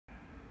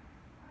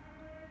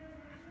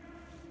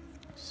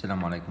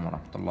السلام عليكم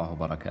ورحمة الله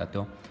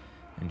وبركاته.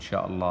 إن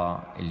شاء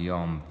الله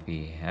اليوم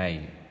في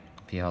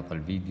هذا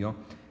الفيديو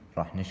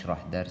راح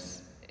نشرح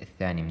درس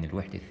الثاني من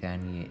الوحدة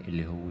الثانية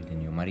اللي هو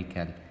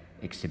Numerical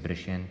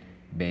Expression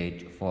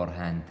page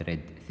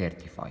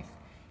 435.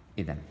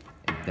 إذا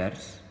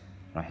الدرس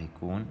راح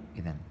يكون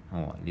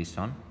هو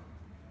Lesson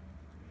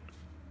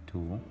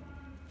 2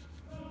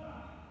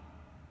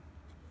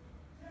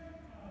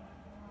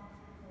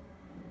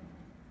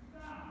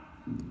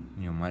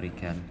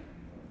 Numerical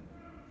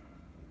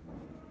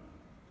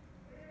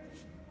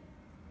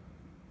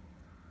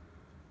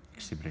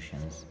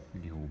Expressions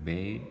اللي هو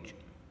page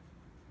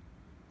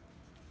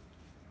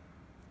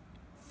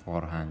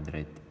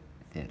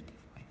 435.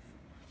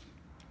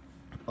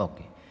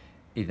 اوكي،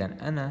 اذا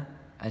انا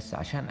هسه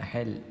عشان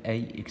احل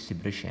اي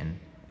expression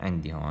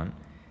عندي هون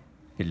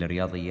في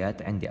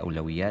الرياضيات عندي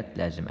اولويات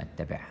لازم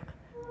اتبعها.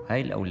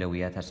 هاي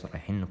الاولويات هسه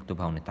رايحين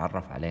نكتبها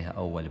ونتعرف عليها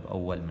اول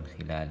باول من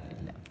خلال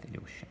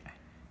الامثله والشرح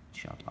ان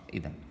شاء الله.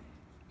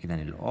 اذا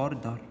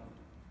الاوردر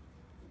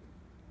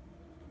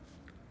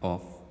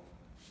of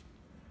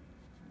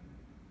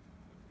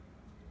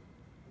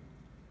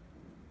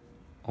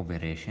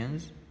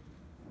operations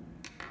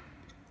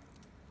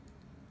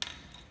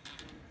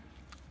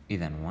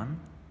إذا 1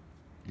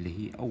 اللي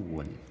هي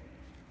أول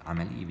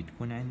عملية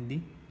بتكون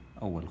عندي،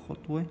 أول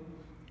خطوة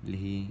اللي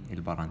هي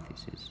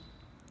البارانثيسيس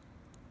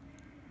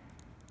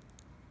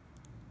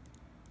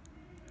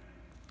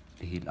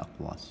اللي هي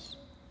الأقواس.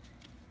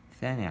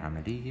 ثاني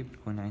عملية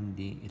بتكون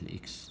عندي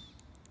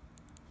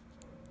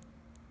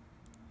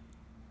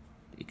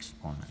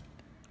الإكسبوننت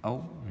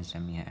أو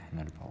بنسميها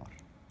إحنا الباور،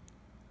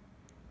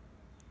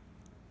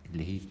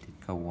 اللي هي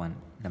بتتكون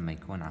لما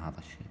يكون على هذا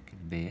الشكل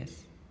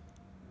بيس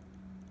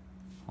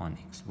هون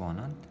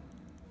exponent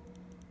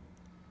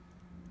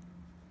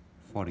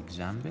for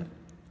example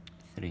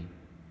 3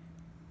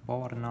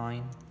 power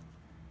 9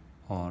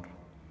 or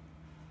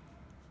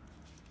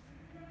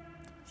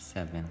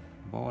 7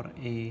 power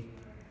 8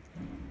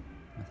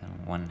 مثلا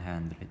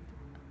 100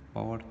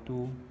 power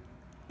 2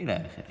 إلى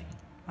آخره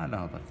على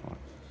هذا الفور.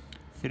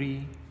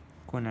 3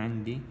 يكون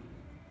عندي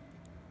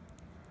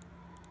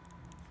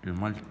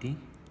المالتي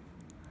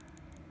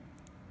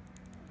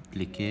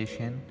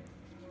application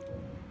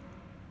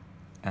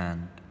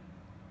and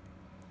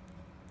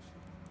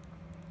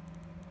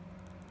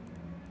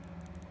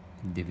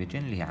division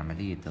اللي هي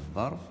عملية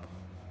الضرب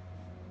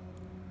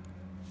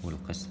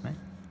والقسمة.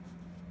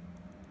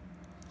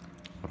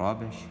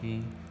 رابع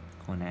شيء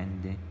يكون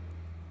عندي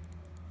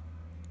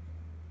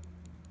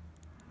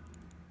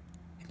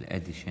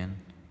الاديشن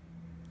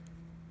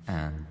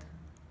and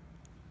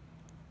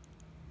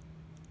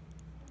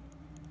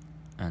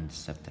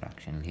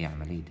subtraction اللي هي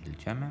عملية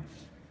الجمع،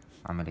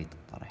 عملية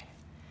الطرح.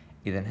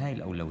 إذا هاي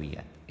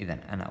الأولويات.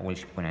 إذا أنا أول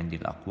شيء بكون عندي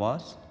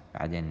الأقواس،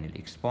 بعدين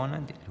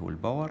الإكسبوننت اللي هو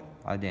الباور،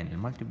 بعدين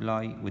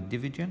المالتيبلاي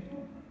والديفيجن،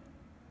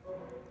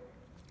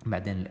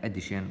 بعدين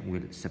الأديشن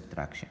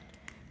والسبتراكشن.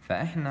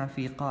 فإحنا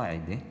في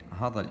قاعدة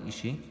هذا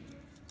الإشي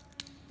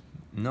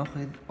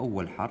ناخذ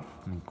أول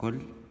حرف من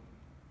كل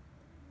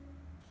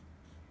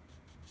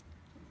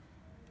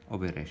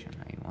operation.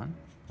 هاي 1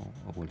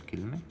 أول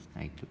كلمة،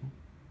 هاي 2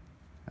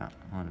 لا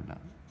هون لا،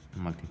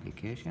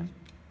 المالتيبليكيشن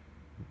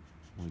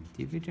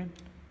والديفيجن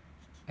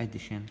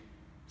addition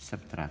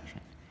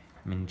subtraction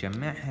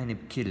منجمعهن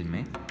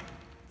بكلمة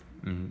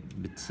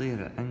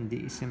بتصير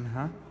عندي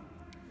اسمها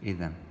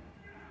إذا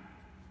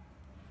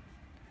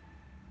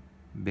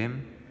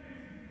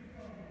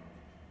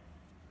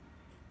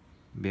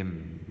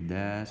بم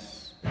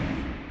داس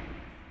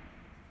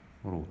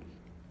رول.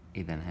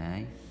 إذا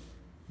هاي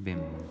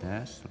بم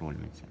داس رول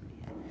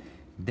بنسميها.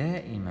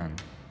 دائما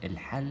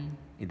الحل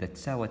إذا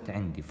تساوت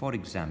عندي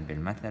فور example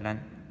مثلا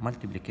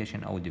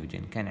multiplication أو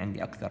division، كان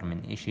عندي أكثر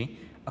من إشي،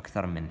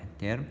 أكثر من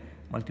term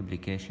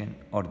multiplication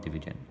or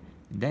division،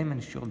 دائما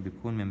الشغل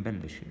بيكون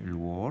منبلش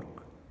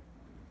الwork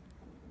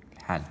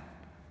الحل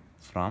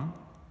from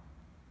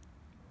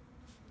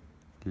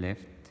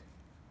left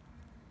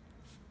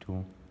to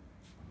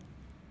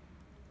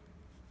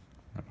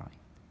right.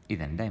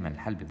 إذا دائما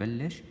الحل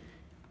ببلش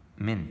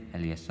من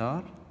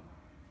اليسار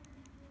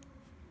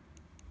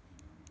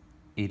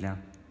إلى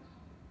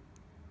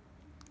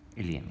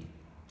اليمين.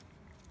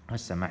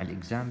 هسه مع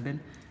الإكزامبل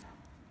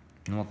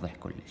نوضح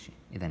كل شيء.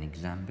 إذا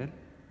إكزامبل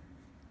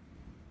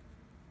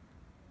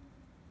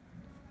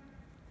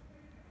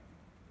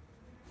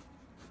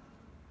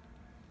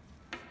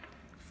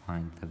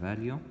find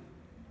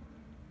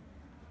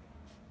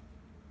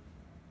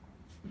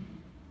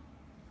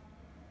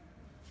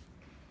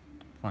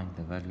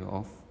the value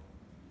of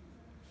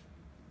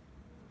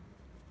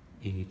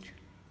each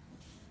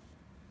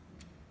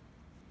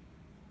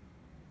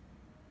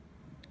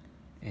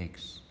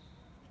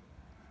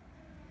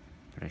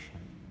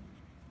expression.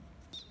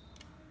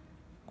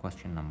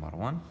 Question number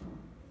 1.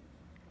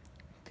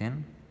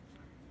 10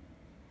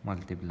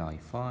 multiply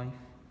 5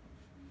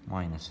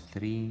 minus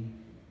 3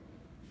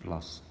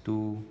 plus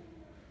 2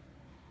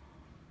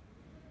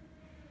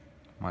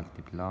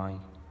 multiply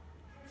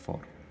 4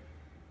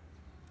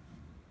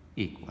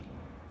 equal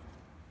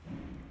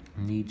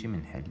نيجي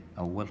بنحل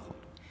أول خطوة.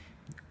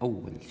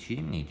 أول شي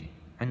بنيجي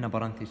عندنا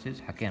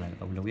بارانثيسيس، حكينا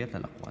الأولويات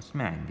للأقواس،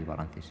 ما عندي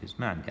بارانثيسيس،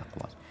 ما عندي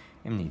أقواس.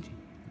 بنيجي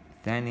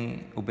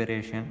ثاني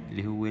اوبريشن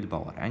اللي هو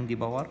الباور، عندي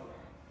باور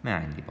ما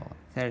عندي باور.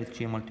 ثالث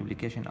شي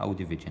ملتبليكيشن أو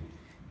ديفيجن،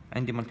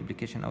 عندي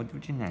ملتبليكيشن أو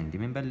ديفيجن عندي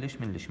بنبلش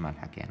من الشمال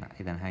حكينا،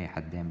 إذا هاي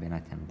حدين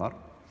بيناتهم ضرب،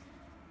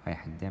 هاي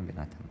حدين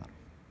بيناتهم ضرب.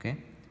 أوكي،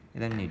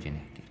 إذا بنيجي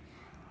نحكي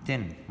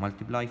 10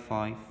 multiply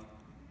 5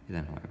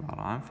 إذا هو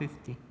عبارة عن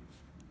 50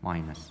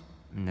 ماينس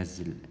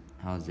ننزل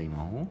هذا زي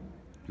ما هو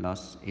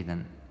بلس،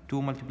 إذا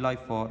 2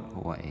 multiply 4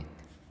 هو 8.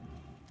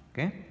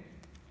 أوكي،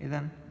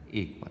 إذا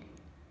equal،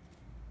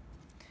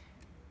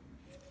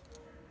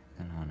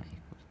 إذا هنا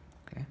equal.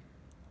 أوكي،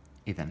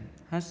 إذا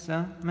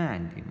هسا ما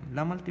عندي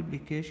لا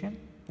multiplication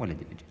ولا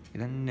division،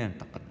 إذا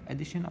ننتقل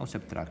addition أو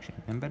subtraction.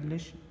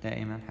 بنبلش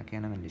دائما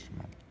حكينا من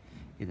الشمال.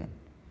 إذا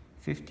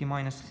 50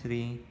 minus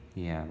 3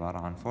 هي عبارة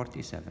عن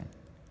 47،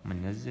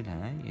 ومننزل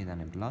هاي إذا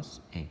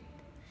بلس 8.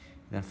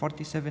 إذا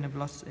 47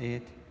 بلس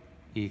 8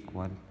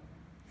 equal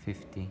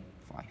 55.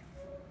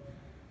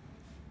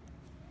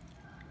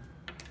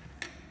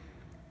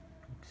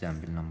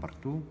 example number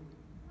 2.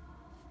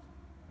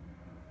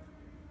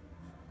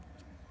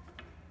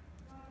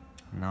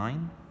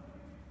 9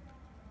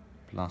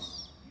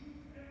 plus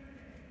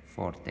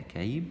 4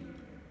 تكعيب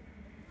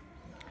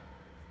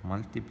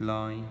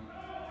multiply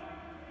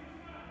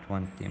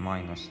 20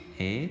 minus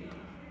 8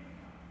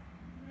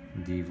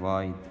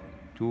 divide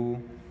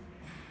 2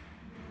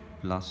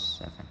 plus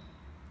 7.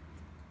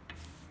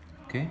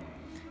 اوكي،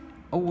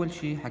 اول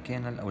شي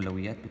حكينا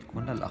الاولويات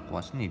بتكون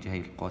للاقواس. نيجي هي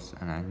القوس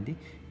انا عندي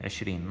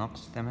 20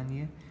 ناقص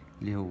 8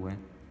 اللي هو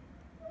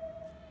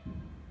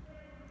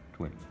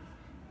 12،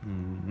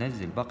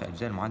 ننزل باقي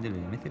اجزاء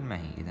المعادله مثل ما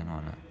هي. اذا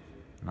هنا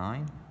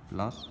 9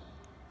 بلس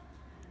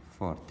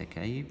 4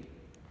 تكعيب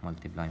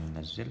multiply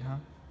بننزلها،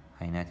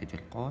 هي ناتج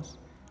القوس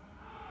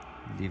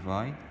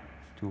divide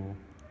 2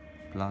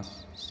 plus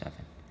 7.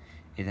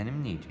 إذا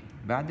بنيجي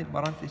بعد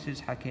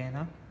البارانثيسيس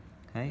حكينا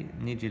هاي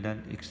بنيجي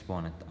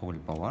للإكسبوننت أو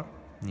الباور.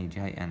 نيجي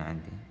هاي أنا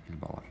عندي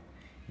الباور،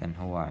 إذا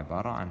هو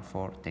عبارة عن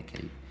 4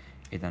 تكعيب.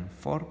 إذا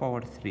 4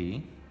 باور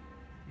 3،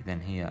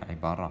 إذا هي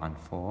عبارة عن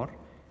 4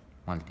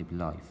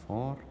 multiply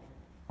 4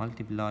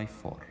 multiply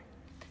 4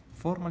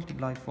 4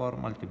 multiply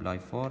 4 multiply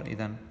 4.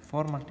 إذا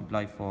 4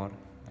 multiply 4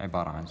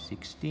 عبارة عن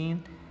 16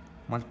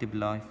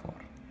 multiply 4.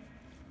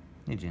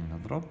 نيجي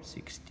نضرب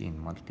 16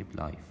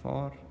 multiply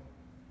 4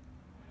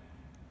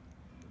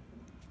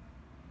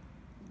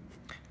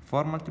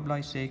 4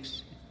 multiply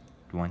 6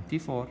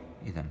 24.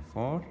 إذا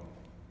 4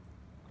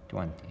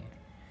 20.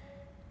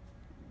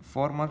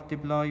 4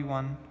 multiply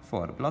 1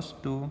 4 plus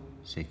 2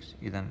 6.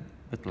 إذا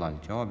بيطلع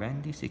الجواب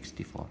عندي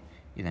 64.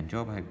 إذا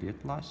جوابها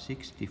بيطلع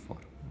 64.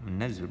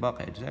 بننزل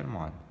باقي أجزاء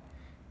المعادلة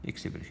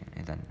expression.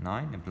 إذا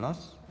 9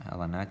 بلس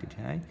هذا ناتج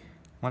هاي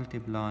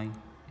multiply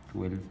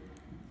 12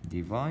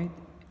 divide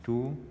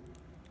 2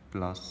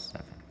 plus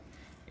 7.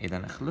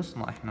 إذا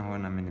خلصنا إحنا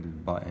هنا من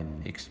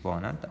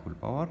الإكسبوننت أو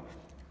الباور.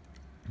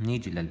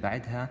 نيجي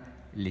للبعدها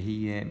اللي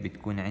هي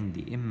بتكون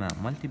عندي إما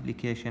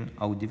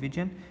multiplication أو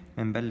division.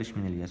 بنبلش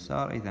من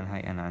اليسار. إذا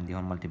هاي أنا عندي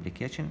هون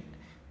multiplication.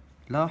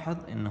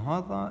 لاحظ إنه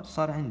هذا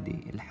صار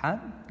عندي الحل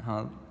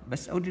هذا،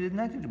 بس أوجد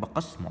الناتج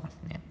بقسمه على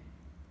 2.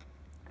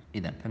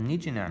 إذا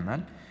فبنيجي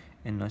نعمل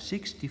إنه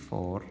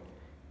 64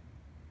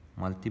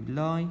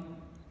 multiply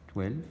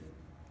 12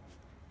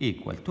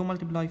 equal 2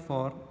 multiply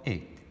 4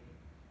 8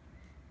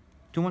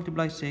 2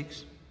 multiply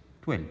 6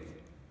 12.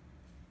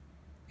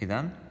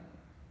 إذا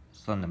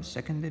صرنا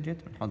بالسكند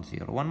ديجيت بنحط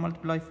 0. 1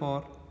 multiply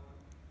 4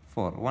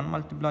 4 1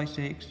 multiply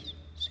 6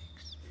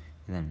 6.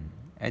 إذا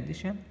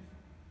addition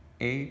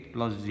 8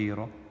 plus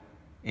 0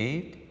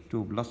 8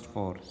 2 plus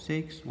 4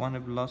 6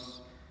 1 plus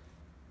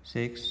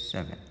 6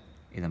 7.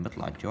 إذا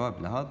بيطلع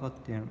الجواب لهذا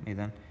الترم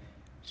إذا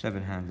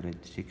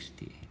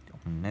 768.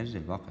 وننزل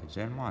باقي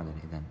أجزاء المعادلة.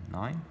 إذا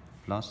 9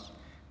 plus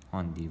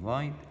 1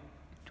 divide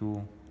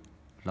 2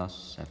 plus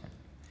 7.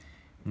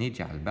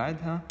 نيجي على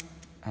بعدها.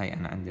 هاي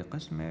أنا عندي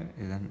قسمة.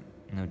 إذا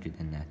نوجد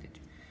الناتج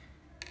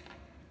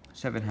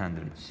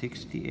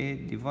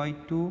 768 divide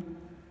 2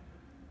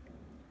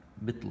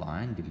 بيطلع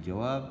عندي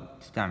الجواب.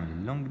 تستعمل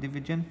اللونج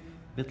ديفيجن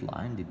بيطلع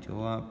عندي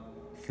الجواب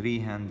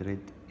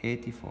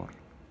 384.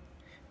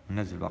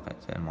 ننزل باقي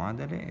أجزاء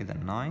المعادلة. إذا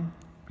 9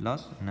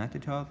 بلس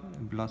الناتج هذا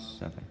بلس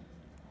 7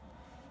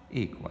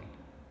 equal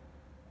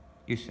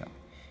يساوي.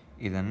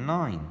 إذا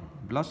 9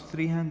 بلس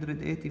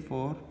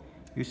 384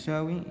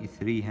 يساوي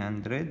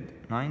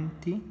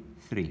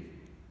 393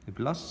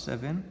 بلس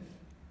 7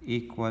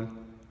 equal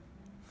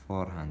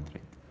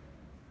 400.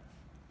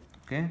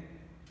 اوكي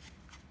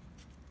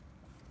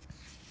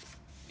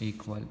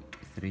equal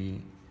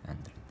 300.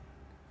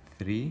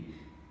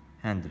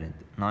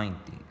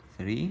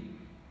 393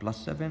 plus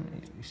 7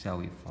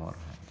 يساوي 400.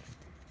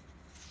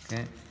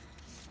 اوكي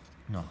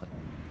ناخذ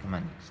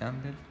كمان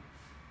example.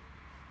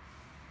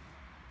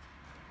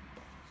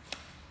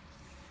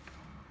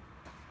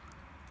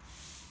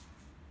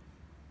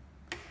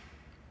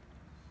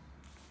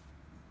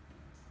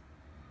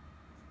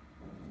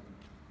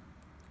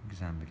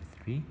 example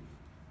 3.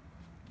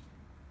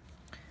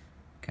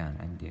 كان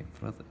عندي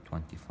افرض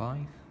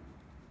 25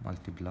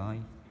 multiply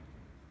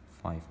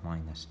 5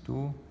 minus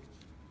 2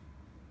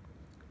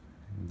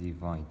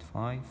 divide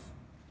 5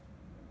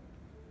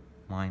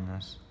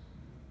 minus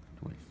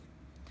 12.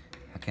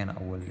 حكينا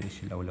أول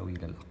إشي الأولوية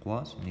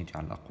للأقواس، نيجي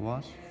على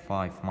الأقواس.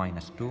 5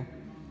 minus 2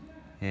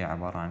 هي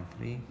عبارة عن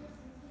 3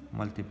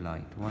 multiply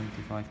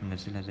 25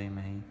 بنزلها زي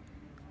ما هي.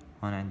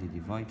 هون عندي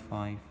divide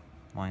 5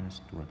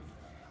 minus 12.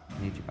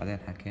 نيجي بعدين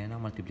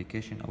حكينا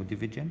multiplication أو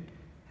division.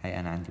 هي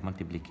أنا عندي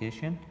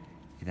multiplication،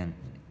 إذا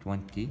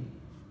 25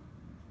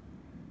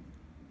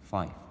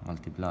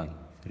 multiply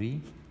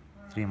 3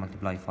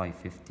 multiply 5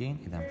 15،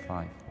 إذا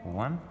 5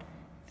 1.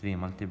 3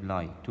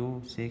 multiply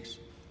 2 6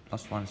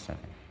 plus 1 7،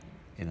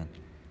 إذا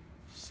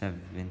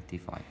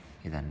 75.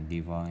 إذا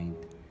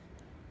divide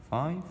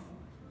 5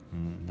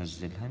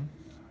 ننزلهن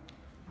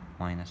minus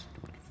 12.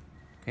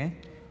 أوكي،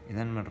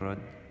 إذا بنرد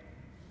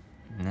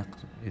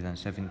إذا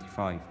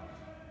 75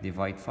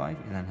 divide 5،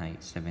 إذا هي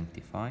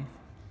 75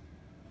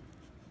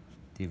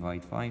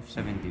 divide 5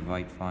 7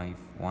 divide 5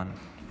 1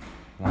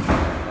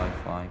 divide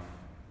 5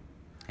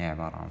 هي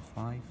عبارة عن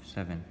 5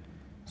 7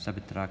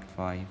 subtract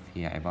 5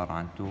 هي عبارة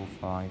عن 2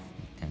 5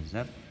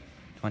 تنزل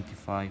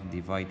 25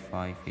 divide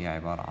 5 هي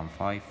عبارة عن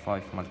 5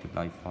 5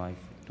 multiply 5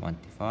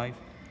 25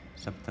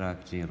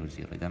 subtract 0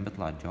 0، إذا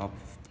بيطلع الجواب 15.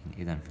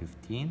 إذا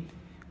 15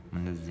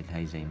 بننزل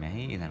هاي زي ما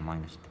هي، إذا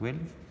minus 12.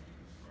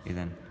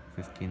 إذا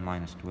 15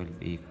 minus 12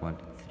 equal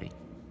 3.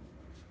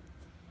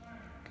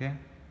 Okay.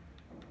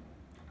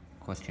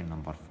 Question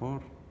number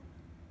 4.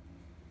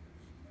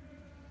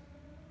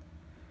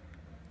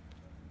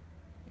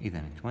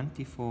 إذا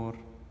 24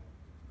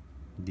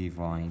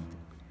 divide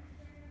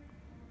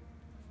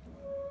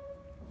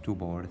 2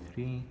 power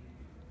 3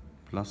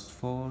 plus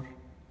 4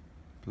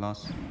 plus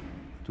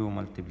 2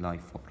 multiply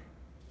 4.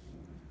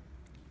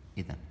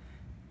 إذا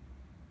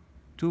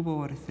 2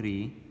 power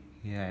 3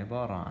 هي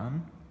عبارة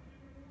عن،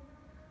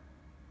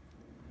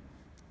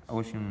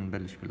 أول شي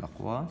نبلش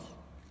بالأقواس.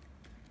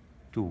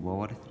 2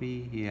 power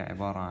 3 هي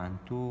عبارة عن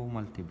 2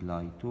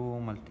 multiply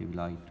 2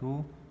 multiply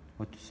 2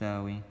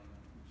 وتساوي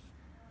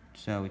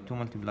 2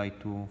 multiply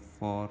 2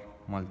 4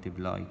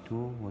 multiply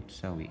 2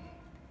 وتساوي 8.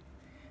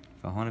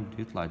 فهون بده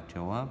يطلع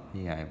الجواب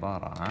هي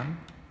عبارة عن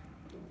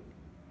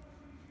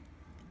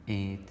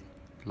 8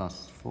 plus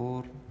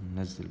 4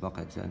 ننزل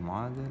باقي أجزاء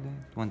المعادلة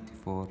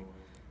 24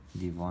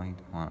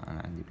 divide، هون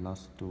أنا عندي plus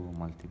 2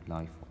 multiply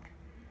 4.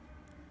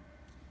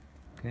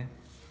 اوكي،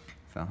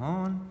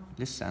 فهون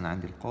لسه أنا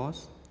عندي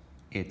القوس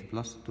 8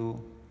 plus 2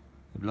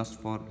 plus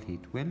 4 اللي هي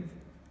 12.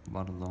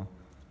 برضه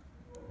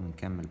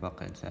نكمل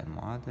باقي أجزاء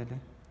المعادلة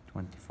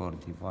 24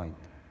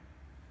 divide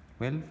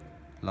 12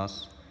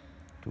 plus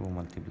 2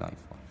 multiply 4.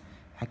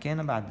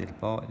 حكينا بعد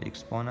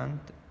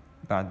الإكسبوننت،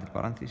 بعد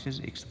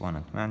البارنتيسز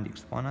إكسبوننت، ما عندي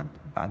إكسبوننت.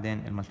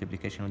 بعدين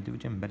الملتيبليكيشن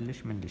والديفيجن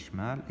ببلش من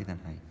الشمال. إذا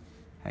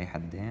هاي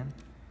حدين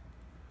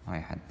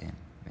وهاي حدين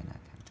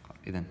بيناتهم.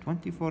 إذا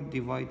 24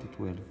 divide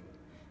 12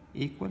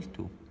 equal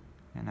 2،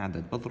 يعني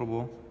عدد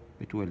بضربه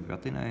ب 12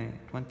 بيعطينا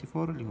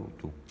 24 اللي هو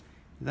 2.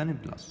 إذا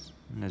بلس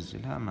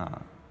ننزلها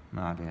ما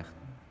عليها،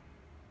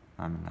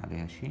 ما عملنا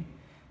عليها شيء.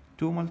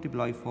 2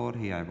 multiply 4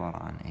 هي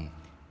عبارة عن 8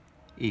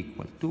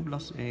 equal 2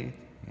 plus 8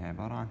 هي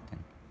عبارة عن 10.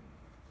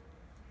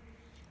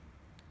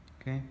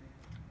 اوكي،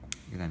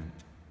 إذا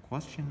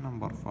question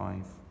number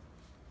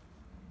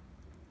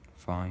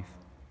 5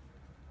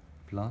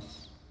 plus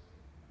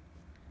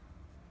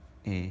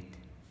 8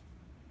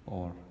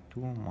 or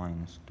 2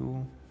 minus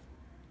 2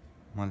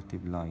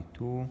 multiply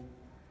 2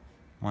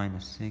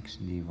 minus 6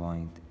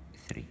 divide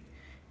 3.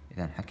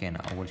 إذا حكينا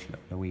أول شيء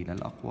الأولوية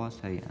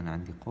للأقواس. هي أنا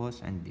عندي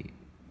قوس عندي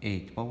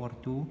 8 باور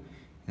 2،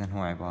 إذا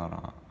هو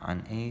عبارة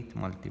عن 8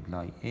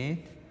 multiply 8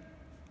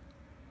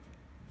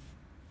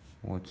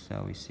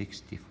 وتساوي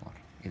 64.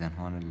 إذا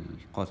هون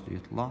القوس بده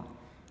يطلع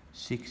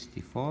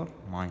 64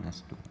 minus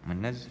 2.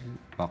 بننزل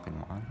باقي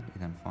المعادلة.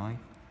 إذا 5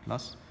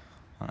 plus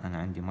هون أنا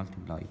عندي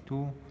multiply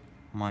 2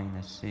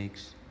 minus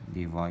 6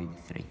 divide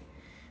 3.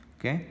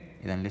 اوكي،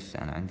 إذا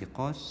لسه أنا عندي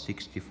قوس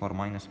 64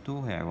 minus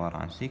 2 هي عبارة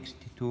عن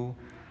 62.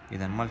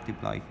 إذا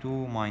multiply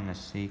 2 minus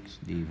 6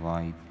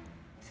 divide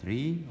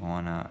 3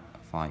 وهنا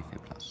 5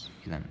 plus.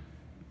 إذا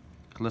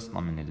خلصنا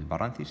من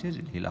البارنتيسز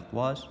اللي هي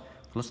الأقواس،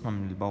 خلصنا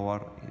من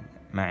الباور،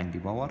 ما عندي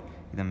باور.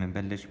 إذا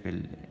بنبلش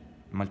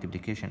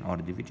بالمالتيبليكيشن أو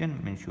ديفيجن،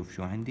 بنشوف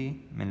شو عندي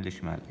من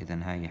الشمال.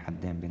 إذا هاي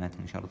حدين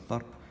بيناتهم إشارة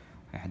ضرب،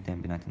 وهي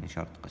حدين بيناتهم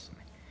إشارة قسمة.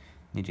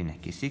 نيجي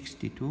نحكي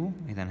 62.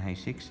 إذا هاي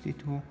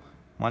 62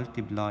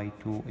 multiply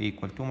 2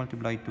 equal 2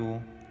 multiply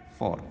 2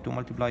 4 2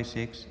 multiply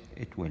 6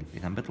 12.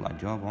 إذا بيطلع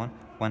الجواب هون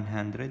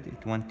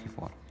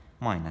 124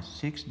 minus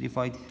 6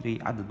 divide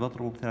 3 عدد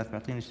بضربه بثلاث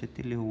بيعطيني 6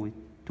 اللي هو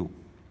 2.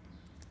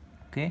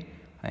 اوكي،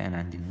 هاي أنا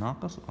عندي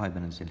الناقص وهاي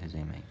بنزلها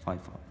زي ما هي 5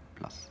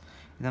 بلس.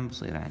 إذا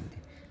بصير عندي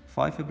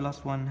 5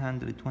 بلس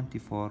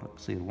 124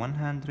 بصير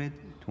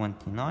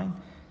 129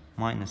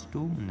 minus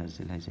 2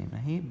 بنزلها زي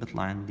ما هي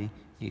بيطلع عندي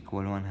equal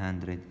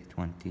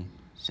 127.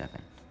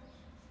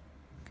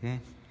 اوكي،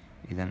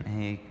 إذا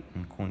هيك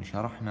نكون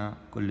شرحنا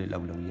كل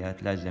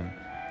الأولويات. لازم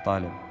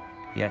طالب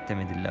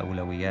يعتمد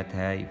الأولويات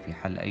هاي في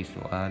حل أي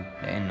سؤال،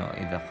 لأنه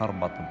إذا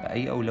خربط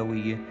بأي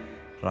أولوية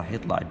راح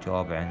يطلع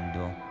الجواب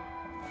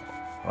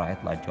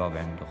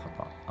عنده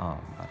خطأ.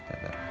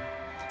 بعتذر،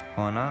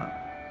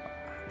 هنا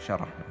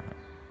شرحنا.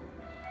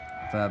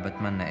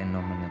 فبتمنى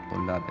إنه من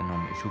الطلاب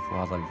إنهم يشوفوا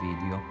هذا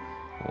الفيديو،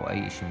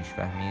 وأي إشي مش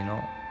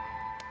فاهمينه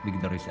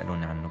بيقدروا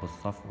يسألوني عنه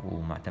بالصف،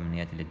 ومع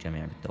تمنياتي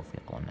للجميع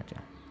بالتوفيق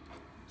والنجاح.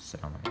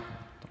 السلام عليكم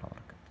ورحمة الله وبركاته.